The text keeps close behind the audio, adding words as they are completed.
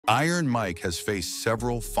Iron Mike has faced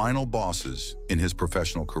several final bosses in his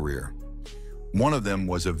professional career. One of them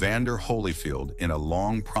was Evander Holyfield in a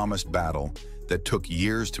long-promised battle that took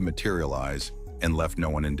years to materialize and left no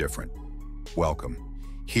one indifferent. Welcome.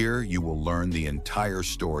 Here you will learn the entire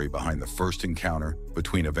story behind the first encounter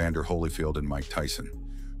between Evander Holyfield and Mike Tyson,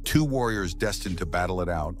 two warriors destined to battle it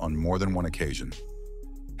out on more than one occasion.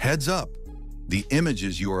 Heads up, the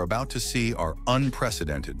images you are about to see are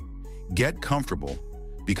unprecedented. Get comfortable,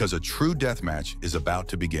 because a true deathmatch is about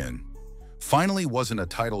to begin. Finally wasn't a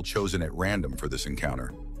title chosen at random for this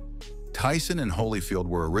encounter. Tyson and Holyfield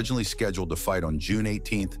were originally scheduled to fight on June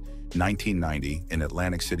 18th, 1990 in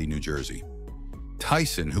Atlantic City, New Jersey.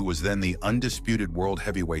 Tyson, who was then the undisputed world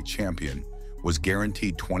heavyweight champion, was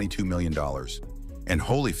guaranteed $22 million, and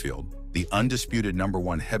Holyfield, the undisputed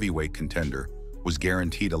 #1 heavyweight contender, was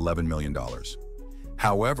guaranteed $11 million.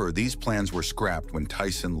 However, these plans were scrapped when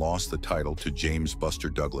Tyson lost the title to James "Buster"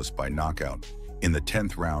 Douglas by knockout in the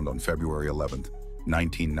 10th round on February 11th,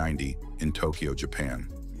 1990 in Tokyo, Japan.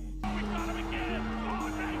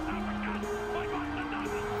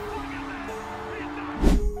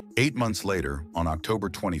 Eight months later, on October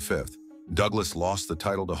 25th, Douglas lost the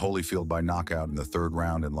title to Holyfield by knockout in the 3rd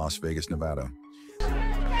round in Las Vegas, Nevada.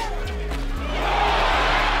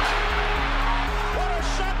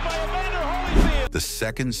 The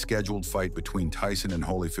second scheduled fight between Tyson and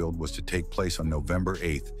Holyfield was to take place on November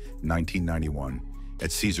 8, 1991,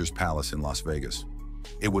 at Caesars Palace in Las Vegas.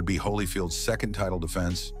 It would be Holyfield's second title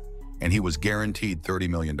defense, and he was guaranteed $30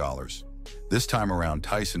 million. This time around,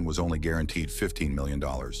 Tyson was only guaranteed $15 million.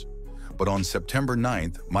 But on September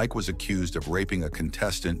 9th, Mike was accused of raping a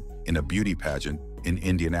contestant in a beauty pageant in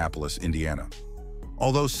Indianapolis, Indiana.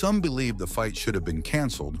 Although some believed the fight should have been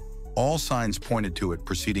canceled, all signs pointed to it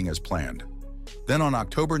proceeding as planned. Then on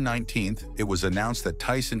October 19th, it was announced that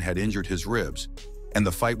Tyson had injured his ribs, and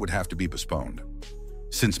the fight would have to be postponed.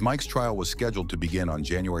 Since Mike's trial was scheduled to begin on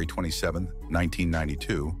January 27,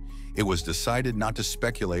 1992, it was decided not to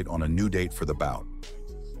speculate on a new date for the bout.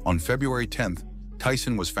 On February 10th,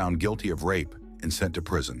 Tyson was found guilty of rape and sent to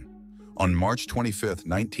prison. On March 25,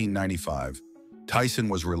 1995, Tyson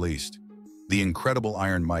was released. The incredible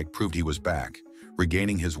Iron Mike proved he was back,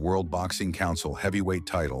 regaining his World Boxing Council heavyweight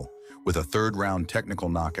title with a 3rd-round technical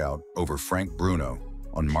knockout over Frank Bruno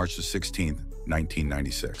on March 16,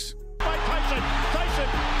 1996.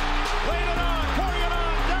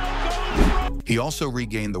 He also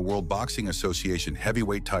regained the World Boxing Association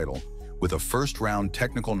heavyweight title with a 1st-round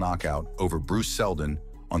technical knockout over Bruce Seldon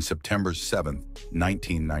on September 7,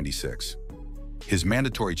 1996. His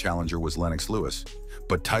mandatory challenger was Lennox Lewis,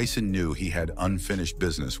 but Tyson knew he had unfinished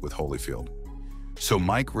business with Holyfield. So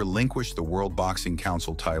Mike relinquished the World Boxing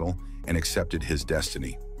Council title and accepted his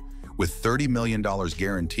destiny. With $30 million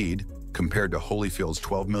guaranteed, compared to Holyfield's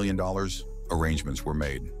 $12 million, arrangements were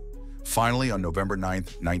made. Finally, on November 9,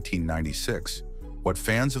 1996, what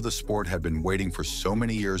fans of the sport had been waiting for so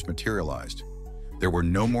many years materialized. There were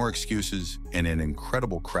no more excuses, and an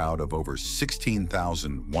incredible crowd of over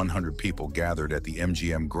 16,100 people gathered at the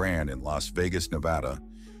MGM Grand in Las Vegas, Nevada,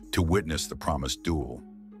 to witness the promised duel.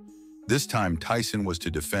 This time, Tyson was to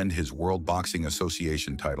defend his World Boxing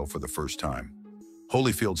Association title for the first time.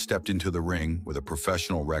 Holyfield stepped into the ring with a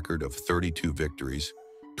professional record of 32 victories,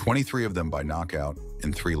 23 of them by knockout,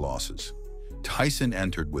 and 3 losses. Tyson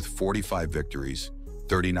entered with 45 victories,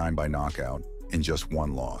 39 by knockout, and just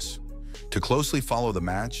 1 loss. To closely follow the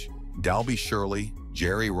match, Dalby Shirley,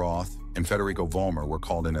 Jerry Roth, and Federico Vollmer were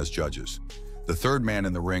called in as judges. The 3rd man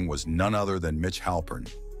in the ring was none other than Mitch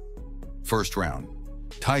Halpern. First round.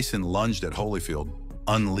 Tyson lunged at Holyfield,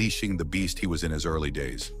 unleashing the beast he was in his early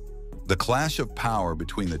days. The clash of power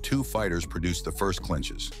between the two fighters produced the first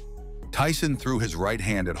clinches. Tyson threw his right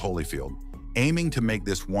hand at Holyfield, aiming to make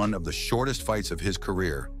this one of the shortest fights of his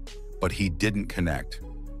career, but he didn't connect.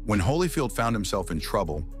 When Holyfield found himself in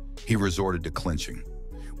trouble, he resorted to clinching.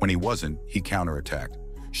 When he wasn't, he counterattacked,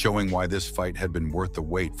 showing why this fight had been worth the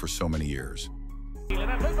wait for so many years.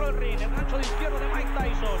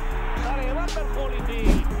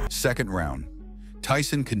 Second round.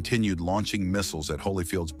 Tyson continued launching missiles at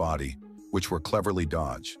Holyfield's body, which were cleverly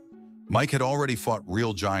dodged. Mike had already fought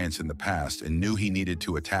real giants in the past and knew he needed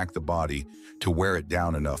to attack the body to wear it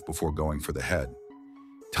down enough before going for the head.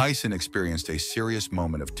 Tyson experienced a serious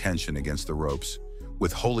moment of tension against the ropes,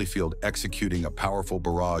 with Holyfield executing a powerful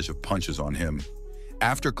barrage of punches on him.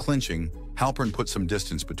 After clinching, Halpern put some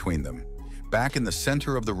distance between them. Back in the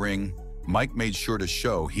center of the ring, Mike made sure to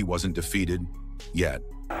show he wasn't defeated yet.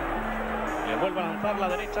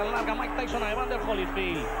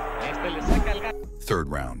 Third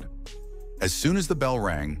round. As soon as the bell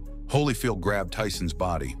rang, Holyfield grabbed Tyson's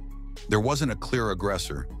body. There wasn't a clear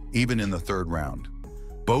aggressor, even in the third round.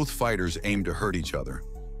 Both fighters aimed to hurt each other.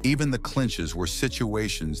 Even the clinches were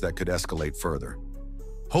situations that could escalate further.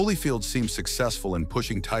 Holyfield seemed successful in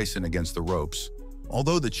pushing Tyson against the ropes,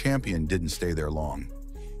 although the champion didn't stay there long.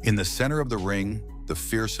 In the center of the ring, the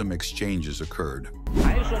fearsome exchanges occurred.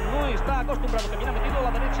 A eso no está acostumbrado, que viene metido a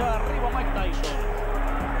la derecha arriba Mike Tyson.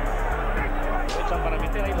 Aprovechan para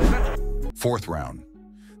meter ahí los ganchos. Fourth round.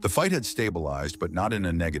 The fight had stabilized, but not in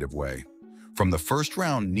a negative way. From the first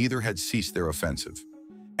round, neither had ceased their offensive.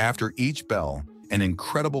 After each bell, an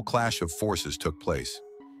incredible clash of forces took place.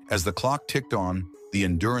 As the clock ticked on, the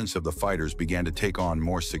endurance of the fighters began to take on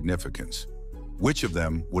more significance. Which of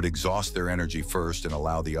them would exhaust their energy first and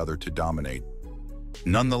allow the other to dominate?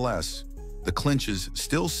 Nonetheless, the clinches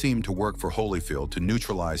still seemed to work for Holyfield to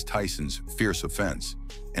neutralize Tyson's fierce offense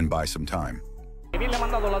and buy some time. Bien le ha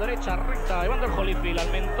mandado la derecha recta a Evander Holyfield al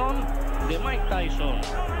mentón de Mike Tyson.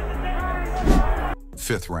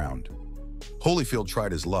 Fifth round. Holyfield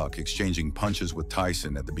tried his luck, exchanging punches with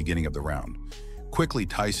Tyson at the beginning of the round. Quickly,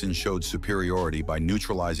 Tyson showed superiority by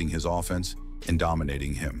neutralizing his offense and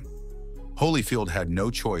dominating him. Holyfield had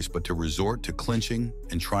no choice but to resort to clinching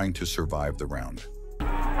and trying to survive the round.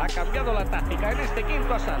 Ha cambiado la táctica en este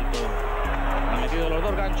quinto asalto. Ha metido los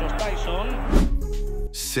dos ganchos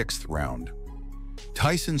Tyson. Sixth round.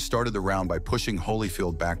 Tyson started the round by pushing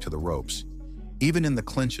Holyfield back to the ropes. Even in the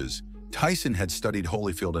clinches, Tyson had studied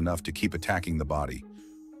Holyfield enough to keep attacking the body.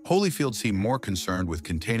 Holyfield seemed more concerned with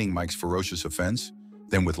containing Mike's ferocious offense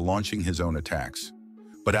than with launching his own attacks.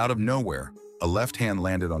 But out of nowhere, a left hand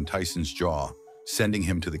landed on Tyson's jaw, sending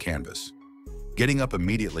him to the canvas. Getting up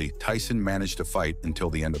immediately, Tyson managed to fight until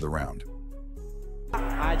the end of the round.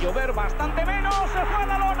 A llover bastante menos, se fue a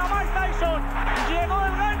la lona Mike Tyson. Llegó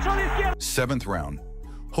el gancho de izquierda. Seventh round.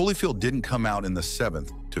 Holyfield didn't come out in the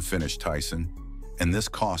seventh to finish Tyson, and this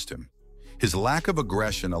cost him. His lack of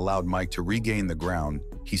aggression allowed Mike to regain the ground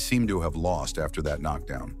he seemed to have lost after that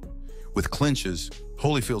knockdown. With clinches,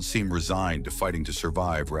 Holyfield seemed resigned to fighting to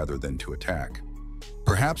survive rather than to attack.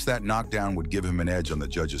 Perhaps that knockdown would give him an edge on the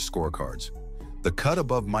judges' scorecards. The cut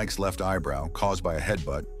above Mike's left eyebrow, caused by a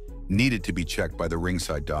headbutt, needed to be checked by the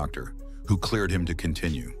ringside doctor, who cleared him to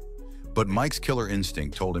continue. But Mike's killer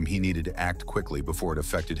instinct told him he needed to act quickly before it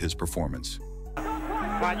affected his performance.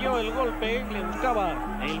 Falló el golpe, le buscaba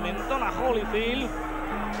el mentón a Holyfield.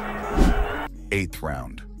 Eighth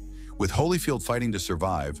round. With Holyfield fighting to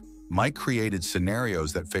survive, Mike created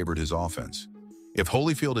scenarios that favored his offense. If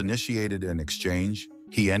Holyfield initiated an exchange,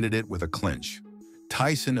 he ended it with a clinch.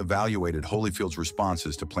 Tyson evaluated Holyfield's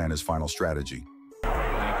responses to plan his final strategy.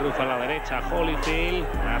 Cruza a la derecha Holyfield,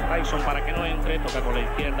 a Tyson para que no entre, toca con la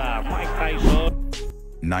izquierda Mike Tyson.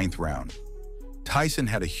 Ninth round. Tyson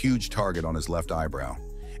had a huge target on his left eyebrow,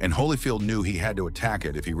 and Holyfield knew he had to attack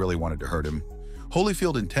it if he really wanted to hurt him.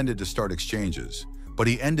 Holyfield intended to start exchanges, but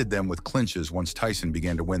he ended them with clinches once Tyson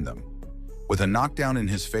began to win them. With a knockdown in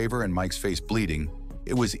his favor and Mike's face bleeding,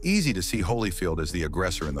 it was easy to see Holyfield as the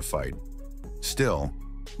aggressor in the fight. Still,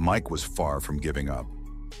 Mike was far from giving up.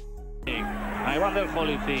 Evander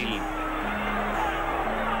Holyfield.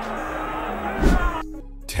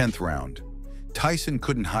 10th round. Tyson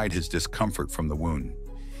couldn't hide his discomfort from the wound.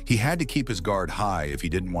 He had to keep his guard high if he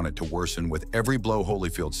didn't want it to worsen with every blow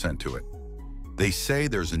Holyfield sent to it. They say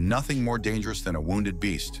there's nothing more dangerous than a wounded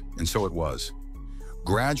beast, and so it was.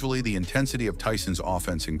 Gradually, the intensity of Tyson's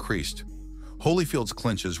offense increased. Holyfield's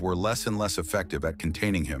clinches were less and less effective at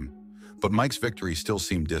containing him, but Mike's victory still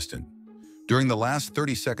seemed distant. During the last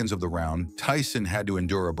 30 seconds of the round, Tyson had to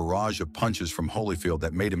endure a barrage of punches from Holyfield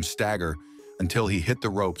that made him stagger until he hit the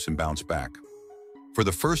ropes and bounced back. For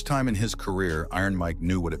the first time in his career, Iron Mike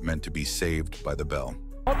knew what it meant to be saved by the bell.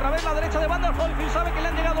 Otra vez la derecha de Evander Holyfield, sabe que le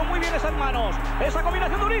han llegado muy bien esas manos. Esa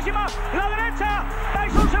combinación durísima, la derecha,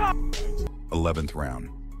 Tyson se va. 11th round.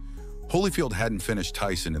 Holyfield hadn't finished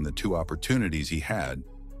Tyson in the two opportunities he had,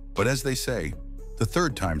 but as they say, the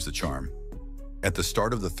third time's the charm. At the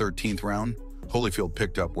start of the 13th round, Holyfield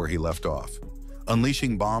picked up where he left off.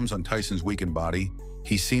 Unleashing bombs on Tyson's weakened body,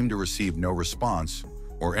 he seemed to receive no response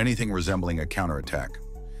or anything resembling a counterattack.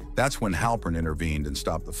 That's when Halpern intervened and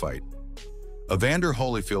stopped the fight. Evander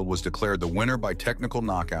Holyfield was declared the winner by technical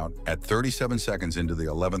knockout at 37 seconds into the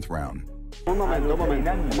 11th round. Un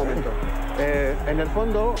momento. En el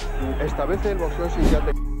fondo, establece el boxeo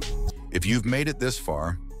sin. If you've made it this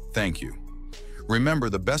far, thank you. Remember,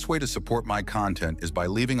 the best way to support my content is by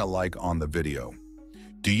leaving a like on the video.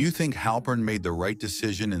 Do you think Halpern made the right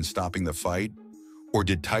decision in stopping the fight? Or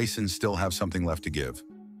did Tyson still have something left to give?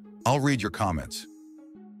 I'll read your comments.